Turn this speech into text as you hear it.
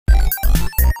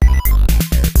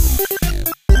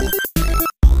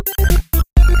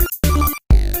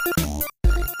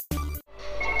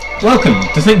Welcome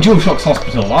to St. Shock's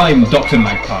Hospital. I'm Dr.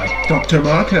 Magpie. Dr.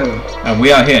 Marco. And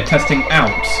we are here testing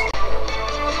out...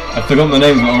 I've forgotten the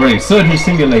name of it already. Surgeon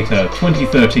Simulator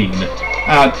 2013.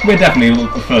 We're definitely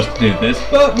not the first to do this,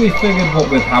 but we figured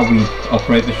what with how we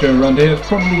operate the show around here, it's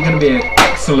probably going to be an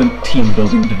excellent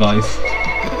team-building device.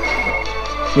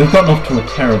 We've gotten off to a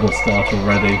terrible start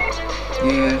already.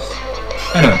 Yes.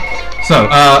 Anyway, so,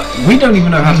 we don't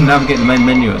even know how to navigate the main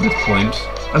menu at this point.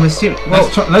 I'm assuming...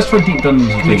 Well, let's try Deep Dungeons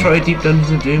of Doom. Can we try Deep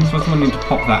Dungeons of Doom? First one, I need to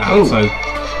pop that out, Oh. so...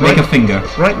 Make a finger.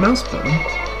 Right mouse button?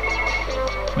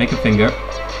 Make a finger.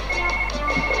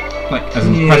 Like, as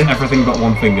in press everything but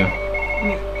one finger.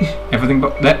 Everything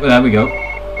but... There we go.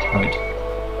 Right.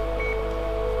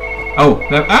 Oh,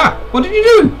 there... Ah! What did you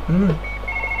do? I don't know.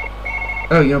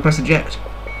 Oh, you're gonna press eject.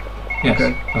 Yes,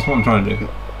 Okay. that's what I'm trying to do.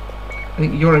 I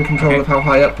think you're in control of how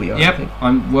high up we are. Yep, I think.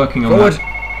 I'm working on Forward!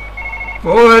 that.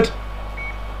 Forward!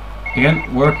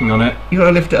 Again, working on it. You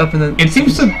gotta lift it up and then... It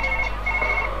seems to...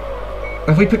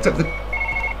 Have we picked up the...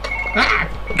 Ah!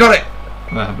 Got it!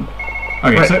 That happened.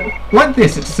 Okay, Right. so, like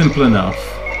this, it's simple enough.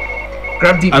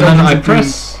 Grab Deep And then Dungeons I of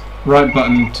press right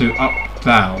button to up,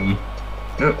 down.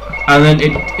 Doom. Oh. And then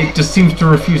it just seems to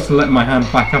refuse to let my hand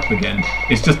back up again.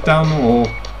 It's just down or...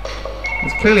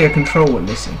 There's clearly a control we're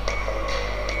missing.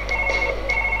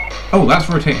 Oh, that's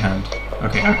rotate hand.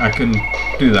 Okay, I can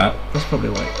do that. That's probably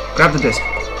why. Grab the disc.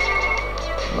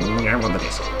 I want the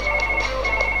disc.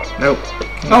 No.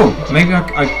 Oh, maybe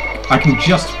I can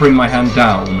just bring my hand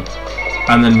down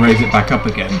and then raise it back up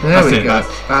again. There That's we it. go.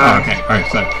 Oh, okay. Alright,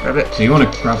 so Grab it. you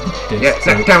want to grab the disc. Yeah,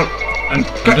 so, down. And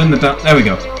I'm doing the down. There we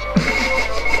go.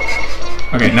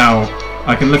 Okay, now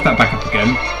I can lift that back up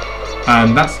again.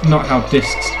 And that's not how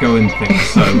discs go in things,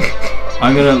 so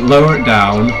I'm going to lower it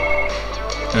down.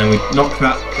 And then we knock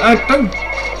that... don't...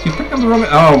 You picked up the wrong...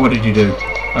 Oh, what did you do?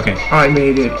 Okay. I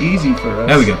made it easy for us.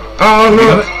 There we go. Oh, You no!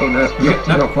 got it? Oh, no.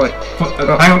 No. Not quite.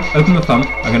 Hang on, open the thumb.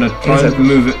 I'm going to try Yes, and open.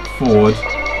 move it forward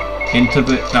into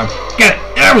the... Now, get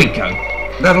it! There we go!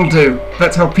 That'll do.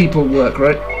 That's how people work,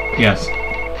 right? Yes.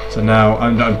 So now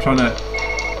I'm trying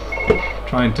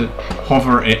to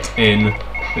hover it in.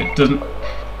 It doesn't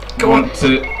want to...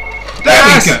 There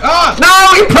Yes! we go! Ah!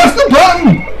 No! You pressed the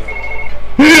button!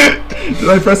 Did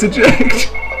I press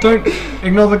eject? Don't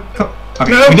ignore the...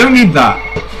 Okay, No. we don't need that.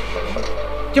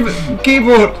 Give it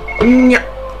keyboard. Nya.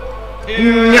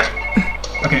 Nya.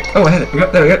 Okay. Oh, I had it.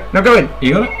 There we go. Now go in.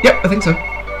 You got it? Yep, I think so.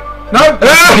 No!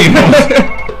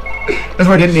 That's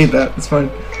why I didn't need that. It's fine.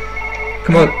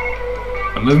 Come on.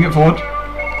 I'm moving it forward.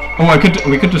 Oh,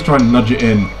 we could just try and nudge it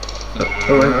in. Oh,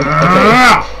 okay.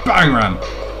 Ah! Bang ram!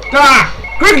 Ah!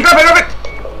 Quick, grab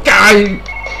it! Die!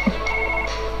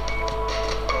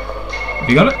 Have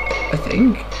you got it? I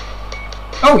think.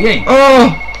 Oh, yay!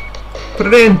 Oh! Put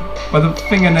it in. By the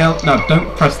fingernail. No,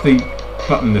 don't press the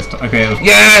button this time. Okay, it was...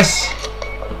 Yes!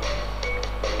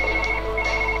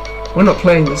 We're not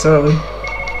playing this, are we?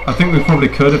 I think we probably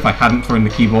could if I hadn't thrown the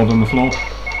keyboard on the floor.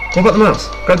 What about the mouse?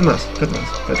 Grab the mouse. Grab the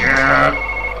mouse. Grab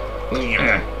the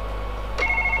mouse.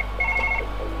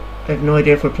 I have no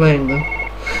idea if we're playing though.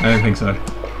 I don't think so.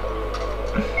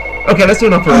 Okay, let's do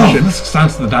an Oh, operation. this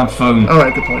sounds to the damn phone.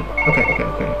 Alright, good point. Okay.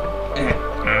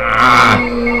 Ah.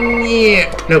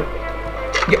 Yeah. Nope.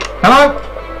 Hello?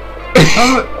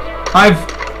 Hello?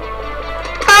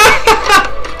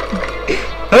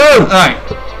 Hello! Alright.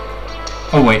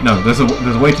 Oh wait, no, there's a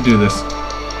way to do this.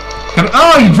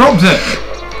 Oh, you dropped it!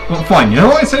 Well, fine, you know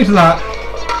what I say to that?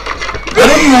 I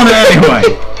didn't want it anyway.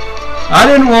 I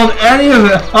didn't want any of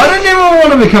it. I didn't even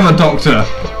want to become a doctor.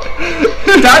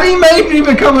 Daddy made me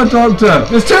become a doctor.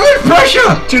 There's too much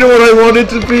pressure. Do you know what I wanted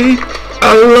to be?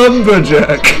 A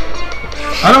lumberjack.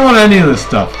 I don't want any of this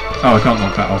stuff. Oh, I can't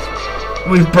knock that off.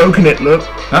 We've broken it, look.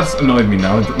 That's annoyed me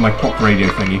now. My pop radio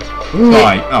thingy. Mm.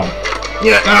 Bye. Oh.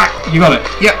 Yeah. Ah, you got it.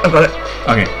 Yeah, I've got it.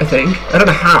 Okay. I think. I don't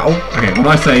know how. Okay, when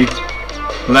I say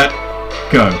let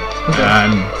go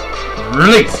and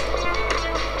release.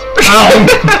 Ow!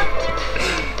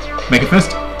 Make a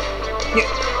fist.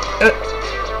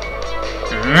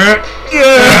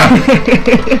 Yeah.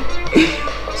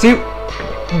 See,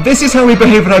 this is how we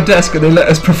behave at our desk and they let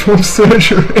us perform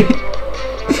surgery.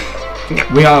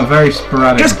 We are very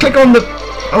sporadic. Just click on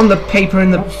the paper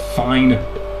in the... Fine.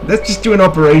 Let's just do an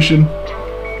operation.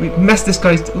 We've messed this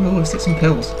guy's... Oh, let's get some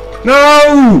pills.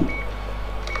 No!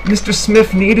 Mr.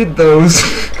 Smith needed those.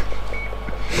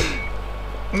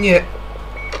 Yeah.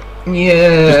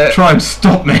 Just try and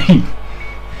stop me.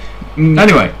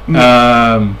 Anyway,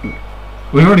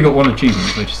 we've already got one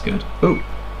achievement, which is good. Oh.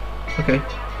 Okay.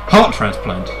 Heart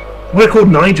transplant. We're called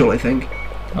Nigel, I think.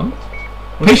 Oh.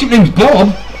 Patient name's Bob.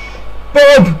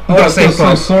 Bob! Oh, I'm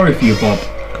so sorry for you, Bob.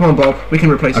 Come on, Bob. We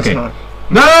can replace his heart.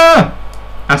 No!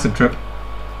 Acid trip.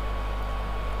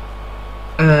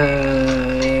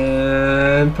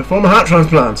 And perform a heart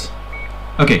transplant.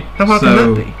 Okay. How hard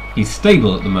can that be? He's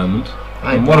stable at the moment.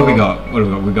 And what have we got? What have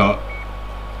we got? We got.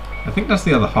 I think that's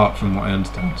the other heart from what I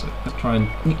understand. So let's try and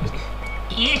lift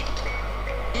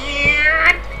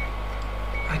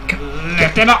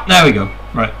it up. There we go.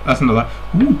 Right, that's another.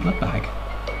 Ooh, blood bag.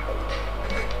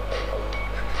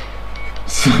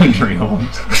 Surgery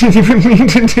horns. I didn't even mean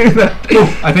to do that. Oh,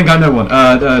 I think I know one.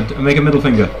 Make a middle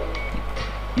finger.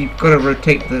 You've got to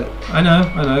rotate the. I know.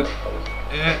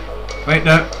 Wait,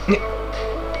 no.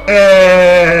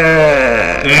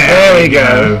 There we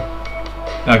go.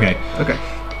 Okay. Okay.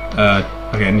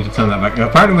 Okay, I need to turn that back.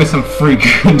 Apparently we're some freak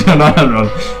done on.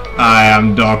 I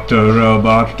am Dr.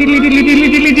 Robot.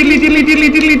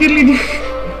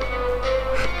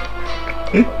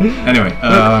 Anyway,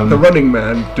 the running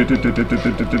man. Okay.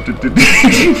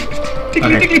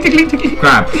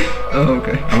 Grab. Oh,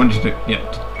 okay. I want you to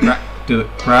do the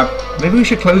grab. Maybe we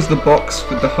should close the box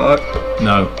with the heart.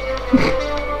 No.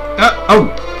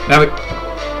 Oh, there we.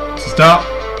 It's a start.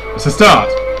 It's a start.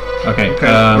 Okay.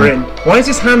 Okay, we're in. Why is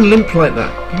his hand limp like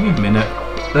that? Give me a minute.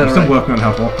 Oh, I'm still working on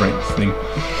how to operate this thing.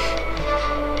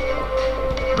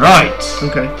 Right.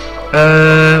 Okay.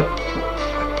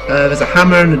 There's a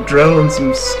hammer and a drill and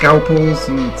some scalpels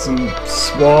and some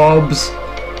swabs.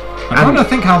 I'm trying to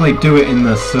think how they do it in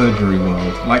the surgery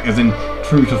world, like as in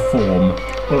true to form.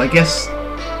 Well, I guess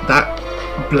that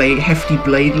hefty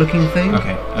blade-looking thing.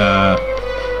 Okay.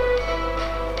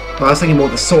 Well, I was thinking more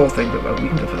the saw thing, but well, we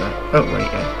can go for that. Oh wait,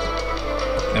 yeah.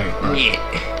 There we go. Right.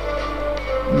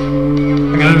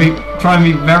 I'm going to try and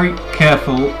be very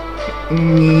careful.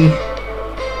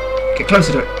 Get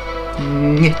closer to it.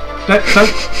 Don't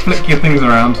flick your things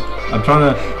around. I'm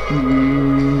trying to.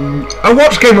 Our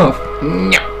watch came off.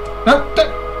 No,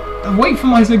 don't wait for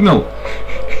my signal.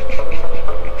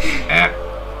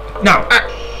 No.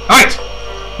 Right.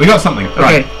 We got something.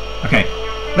 Right. Okay.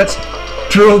 Let's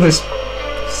drill this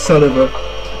son of a.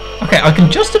 Okay, I can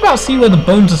just about see where the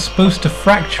bones are supposed to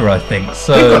fracture, I think,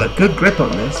 so... We've got a good grip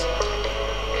on this.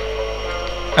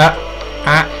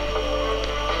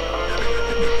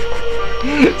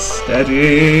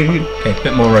 Steady. Okay,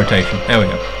 bit more rotation. There we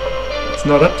go. It's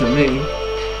not up to me.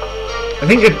 I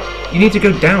think you need to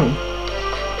go down.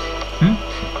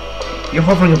 You're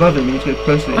hovering above him, you need to go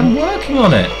closer to him. I'm working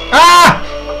on it. Ah!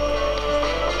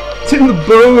 It's in the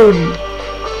bone!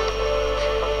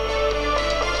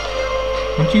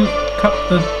 Would you cut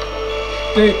the...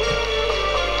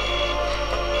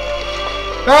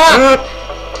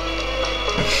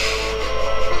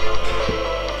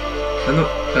 Oh,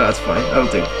 that's fine. That'll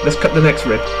do. Let's cut the next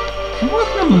rib. I'm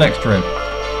working on the next rib.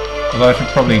 Although I should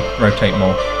probably rotate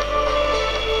more.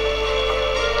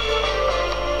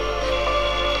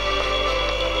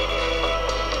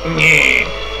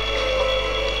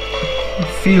 I'm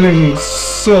feeling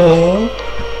sore.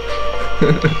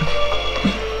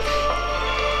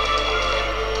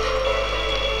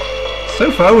 So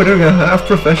far, we're doing a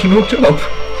half-professional job.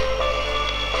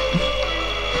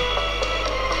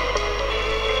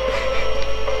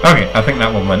 Okay, I think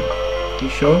that one went. You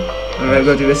sure? Alright, we've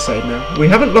got to do this side now. We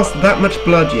haven't lost that much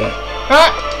blood yet.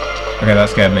 Ah! Okay, that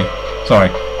scared me.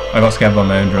 Sorry. I got scared by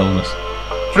my own drillness.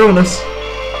 Drillness?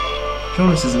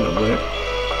 Drillness isn't a word.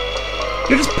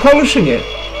 You're just polishing it.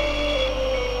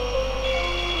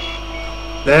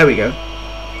 There we go.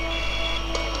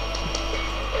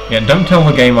 Yeah, don't tell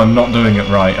the game I'm not doing it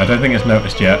right. I don't think it's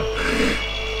noticed yet.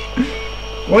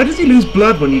 Why does he lose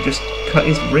blood when you just cut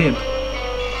his rib?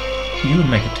 You would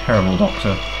make a terrible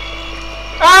doctor.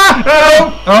 Ah!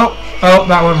 Oh,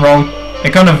 that went wrong.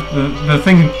 It kind of... The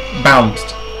thing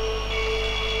bounced.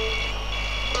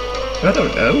 I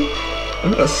don't know.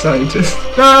 I'm not a scientist.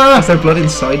 Ah! Is there blood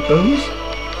inside bones?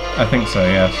 I think so,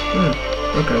 yes.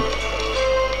 Okay.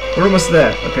 We're almost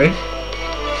there, okay?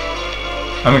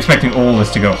 I'm expecting all this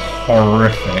to go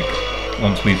horrific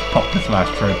once we've popped this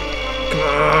last rib. Come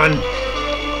on!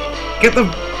 Get the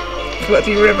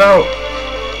bloody rib out!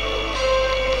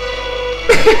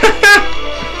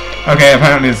 Okay,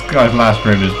 apparently this guy's last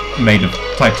rib is made of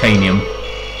titanium. Okay.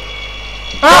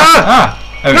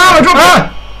 No, I dropped it!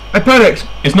 I panicked!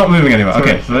 It's not moving anywhere. Sorry.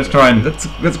 Okay, so let's try and...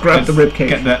 Let's grab the rib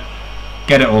cage.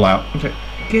 Get it all out. Okay.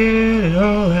 Get it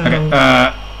all out. Okay,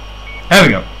 there we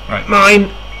go. Right. Mine!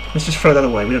 Let's just throw that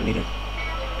away, we don't need it.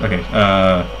 Okay,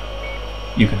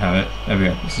 you can have it. There we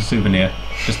go. It's a souvenir.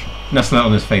 Just nestle that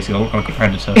on his face, he'll look like a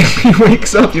predator. If he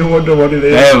wakes up, you wonder what it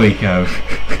is. There we go.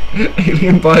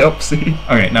 Alien biopsy.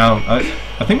 Okay, now, I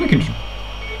think we can just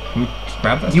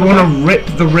grab that. You want to rip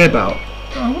the rib out?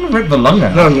 I want to rip the lung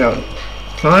out. Lung out.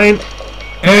 Fine.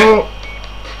 Oh!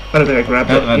 I don't think I grabbed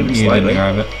it, even you slightly.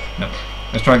 didn't grab it. No.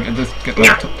 Let's try and get this.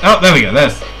 Oh, there we go. There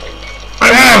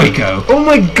we go. Oh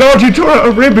my god, you tore out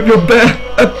a rib with your bare...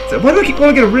 why do I keep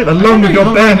calling it a rib? A lung with your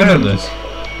bare hand. This.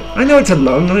 I know it's a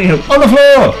lung. I know. On the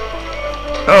floor!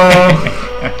 Oh.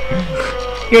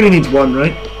 He only needs one,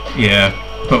 right? Yeah,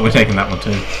 but we're taking that one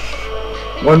too.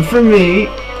 One for me.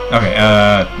 Okay,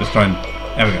 let's try and...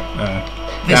 There we go.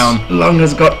 This Down. lung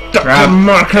has got Dr. Grab.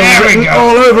 Marco There we written go.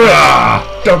 all over it. Ah.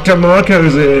 Dr.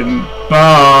 Marco's in.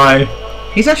 Bye!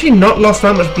 He's actually not lost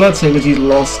that much blood, seeing as he's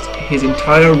lost his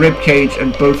entire rib cage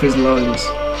and both his lungs.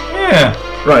 Yeah.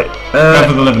 Right. Go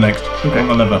for the liver next. Okay.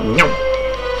 On the liver. No.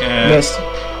 Missed.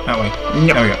 That way.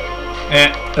 No. There we go.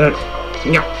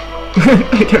 No.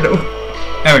 I don't know.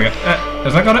 There we go.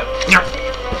 Has that got it? No.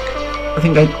 I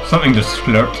think I... Something just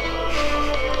slurped.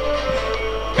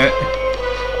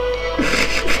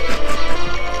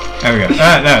 There we go. No,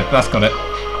 that's got it.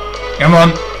 Come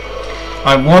on.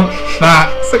 I want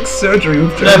that. It's like surgery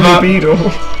with Liver. Jeremy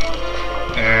Beadle.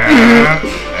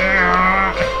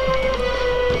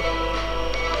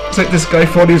 It's like this guy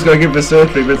thought he was going to give the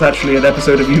surgery, but it's actually an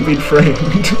episode of You Being Framed.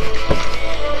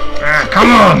 Come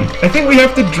on! I think we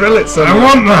have to drill it somewhere. I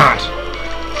want that!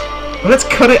 Well, let's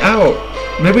cut it out.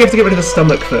 Maybe we have to get rid of the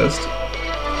stomach first.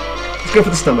 Let's go for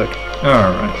the stomach.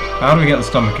 Alright. How do we get the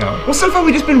stomach out? Well, so far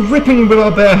we've just been ripping with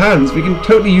our bare hands. We can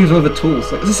totally use all the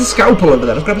tools. Like, there's a scalpel over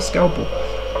there. Let's grab a scalpel.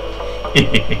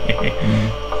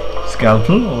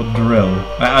 Scalpel or drill?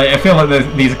 I feel like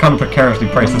these are kind of precariously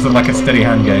priced. This is like a steady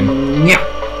hand game. Yeah.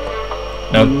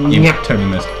 No, you Yeah. totally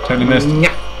missed. Totally missed.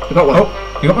 Yeah. I got one. Oh,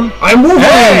 you got one? I'm moving!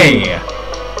 Hey!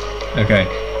 Okay.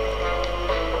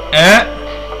 And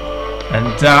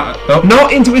oh,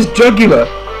 Not into his jugular.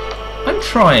 I'm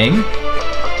trying.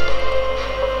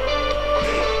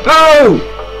 Oh!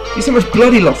 You see how much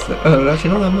blood he lost there? Oh,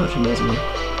 actually not that much, amazingly.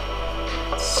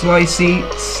 Slicey,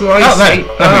 slicey. Oh, there we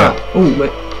go. Oh,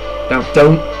 wait. Now,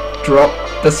 don't drop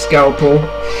the scalpel.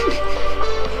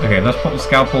 Okay, let's put the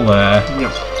scalpel there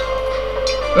Yeah.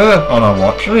 on our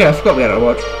watch. Oh yeah, I forgot we had our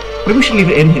watch. Maybe we should leave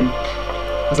it in him.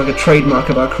 As like a trademark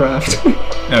of our craft.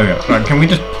 There we go. Right, can we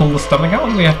just pull the stomach out, or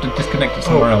do we have to disconnect it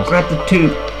somewhere else? Grab the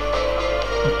tube.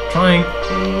 Trying.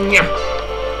 Yeah.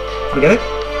 Did we get it?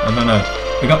 I don't know.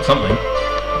 We got something.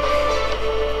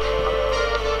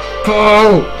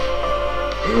 Pull!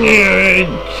 I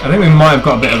think we might have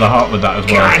got a bit of the heart with that as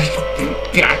well.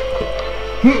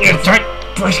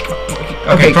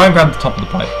 Okay, try and grab the top of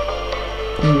the pipe.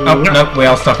 Oh, no, we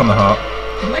are stuck on the heart.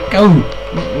 Let go!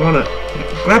 Wanna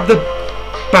grab the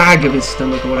bag of his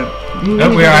stomach or whatever. No,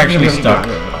 we are actually stuck.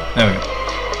 There we go.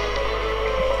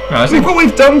 Right, Look what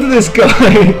we've done to this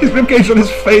guy! His ribcage on his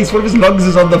face, one of his lungs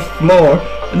is on the floor,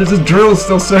 and there's a drill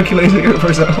still circulating over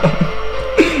his arm.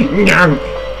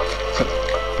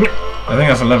 I think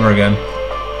that's a liver again.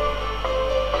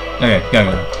 Okay, go.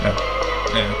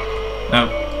 No.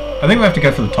 I think we have to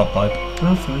go for the top pipe.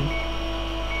 Oh, fine.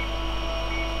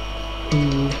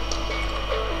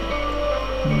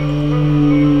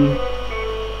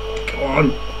 Go on.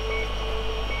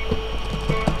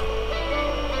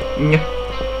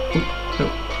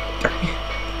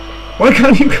 Why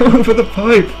can't you go over the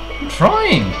pipe? I'm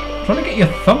trying to get your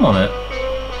thumb on it.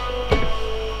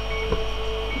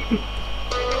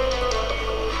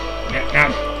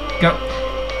 Go.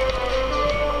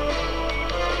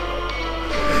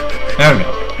 There we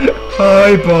go.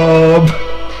 Hi, Bob.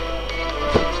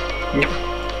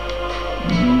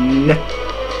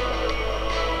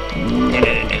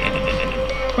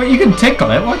 Wait, you can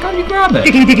tickle it. Why can't you grab it?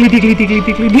 Tickly, tickly, tickly, tickly,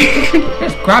 tickly, tickly.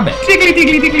 Just grab it. Tickly,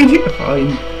 tickly, tickly, tickly.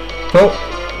 Fine. Pull.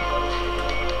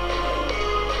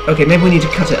 Okay, maybe we need to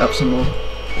cut it up some more.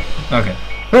 Okay.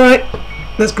 Alright,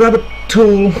 let's grab a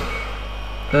tool.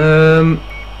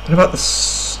 What about the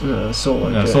saw? No, it's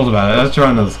all about it. Let's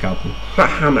try another scalpel. What about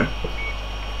hammer?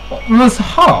 There's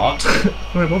heart.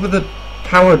 Alright, what about the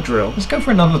power drill? Let's go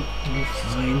for another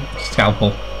Fine.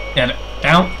 scalpel. Yeah,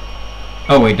 down.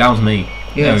 Oh wait, down's me.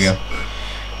 Yes. There we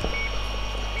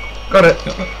Got it.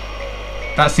 go.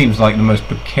 That seems like the most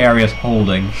precarious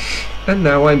holding. And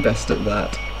now I'm best at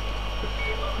that.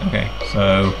 Okay,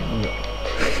 so.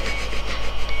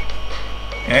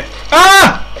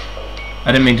 Ah!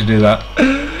 I didn't mean to do that.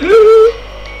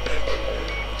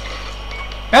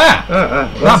 Ah! Well,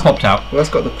 That popped out. that's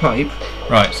got the pipe.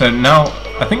 Right, so now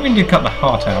I think we need to cut the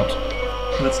heart out.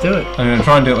 Let's do it. I'm going to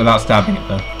try and do it without stabbing it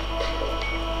though.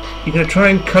 You're going to try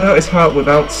and cut out his heart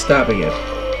without stabbing it.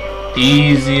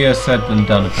 Easier said than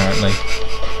done, apparently.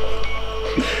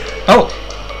 Oh!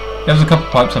 There's a couple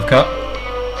of pipes I've cut.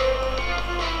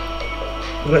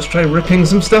 Well, let's try ripping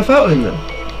some stuff out of him then.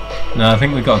 No, I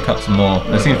think we've got to cut some more.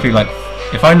 There seems to be like,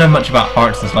 if I know much about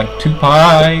hearts, there's like 2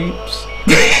 pipes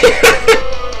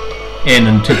in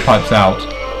and 2 pipes out.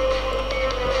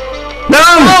 No!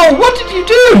 Oh, what did you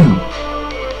do?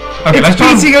 Okay, It's let's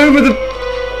try. beating over the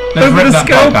Let's over rip the that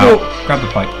pipe scalpel. out. Grab the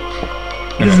pipe.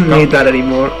 He doesn't Go. need that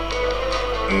anymore.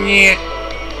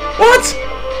 What?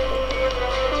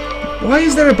 Why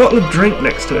is there a bottle of drink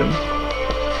next to him?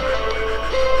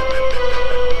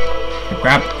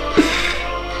 Grab. Oh,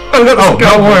 Oh, no,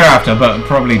 not warrior after, but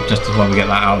probably just as well we get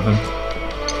that out of him.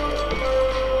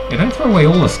 Yeah, don't throw away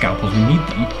all the scalpels, we need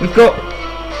them. We've got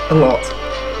a lot.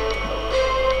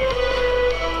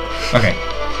 Okay,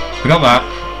 we got that.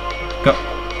 Got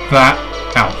that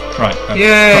out. Right. Got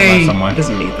Yay! that somewhere. He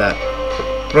doesn't need that.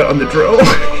 Right on the drill.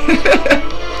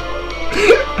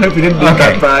 Hope he didn't need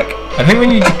Okay. that back. I think we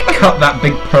need to cut that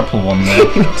big purple one there.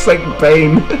 He looks like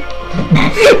Bane.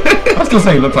 I was gonna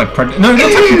say he looks like Predator. No, he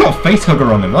looks like he's got a face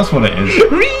hugger on him. That's what it is.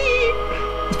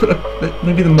 Let's put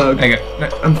maybe the mug. There you go.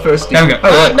 I'm thirsty. There we go. Oh,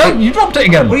 right. No, you dropped it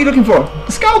again. What are you looking for?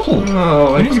 The scalpel.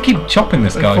 Oh, We need to keep chopping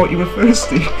this I guy. thought you were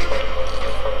thirsty.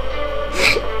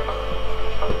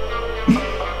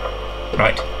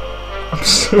 Right. I'm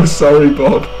so sorry,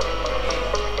 Bob.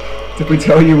 Did we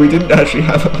tell you we didn't actually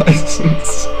have a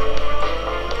license?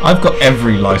 I've got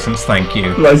every license, thank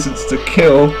you. License to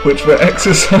kill, which we're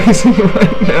exercising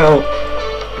right now.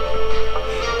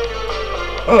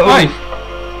 Oh, Right.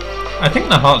 I think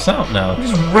the heart's out now.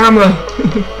 just ram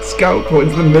a scalpel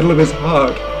into the middle of his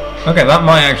heart. Okay, that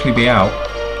might actually be out.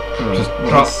 Just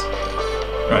drop. Yes.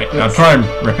 Right, now try and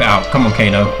rip it out. Come on,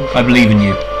 Kano. I believe in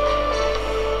you.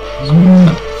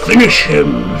 Finish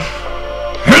him.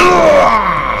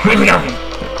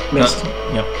 Missed.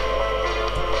 Yep.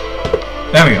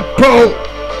 There we go. Pull.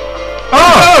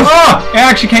 Oh! It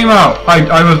actually came out.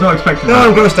 I was not expecting No,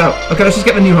 I'm that. grossed out. Okay, let's just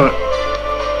get the new heart.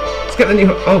 Let's get the new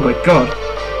heart. Oh my god.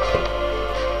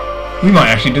 We might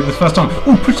actually do this first time.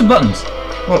 Ooh, push the buttons.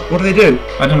 What do they do?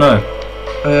 I don't know.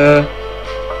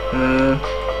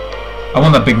 I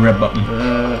want that big red button.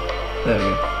 There we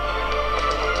go.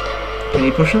 Can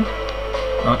you push them?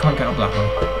 Oh, I can't get up that way.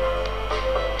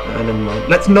 Never mind.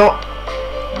 Let's not.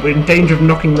 We're in danger of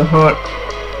knocking the heart.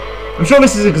 I'm sure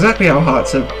this is exactly how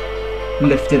hearts are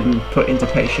lifted and put into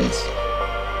patients.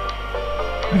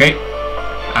 Okay.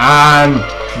 And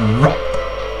drop.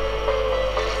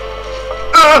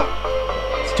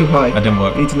 Ah! It's too high. That didn't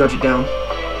work. We need to nudge it down.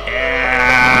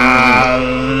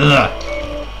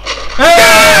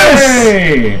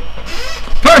 Hey!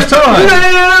 First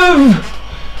time!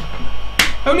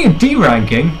 Only a D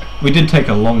ranking. We did take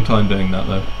a long time doing that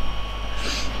though.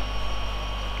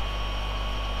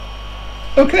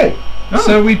 Okay. Oh.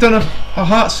 So we've done a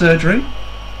heart surgery,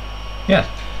 Yeah.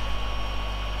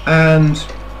 and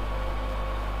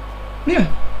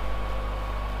yeah.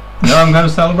 Now I'm going to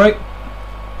celebrate.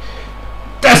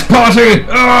 Desk party!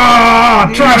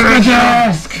 Ah! Trash the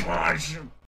desk!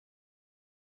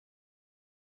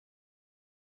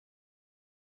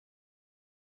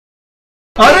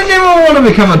 I didn't even want to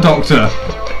become a doctor.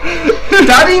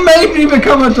 Daddy made me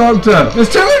become a doctor. There's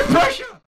too much pressure.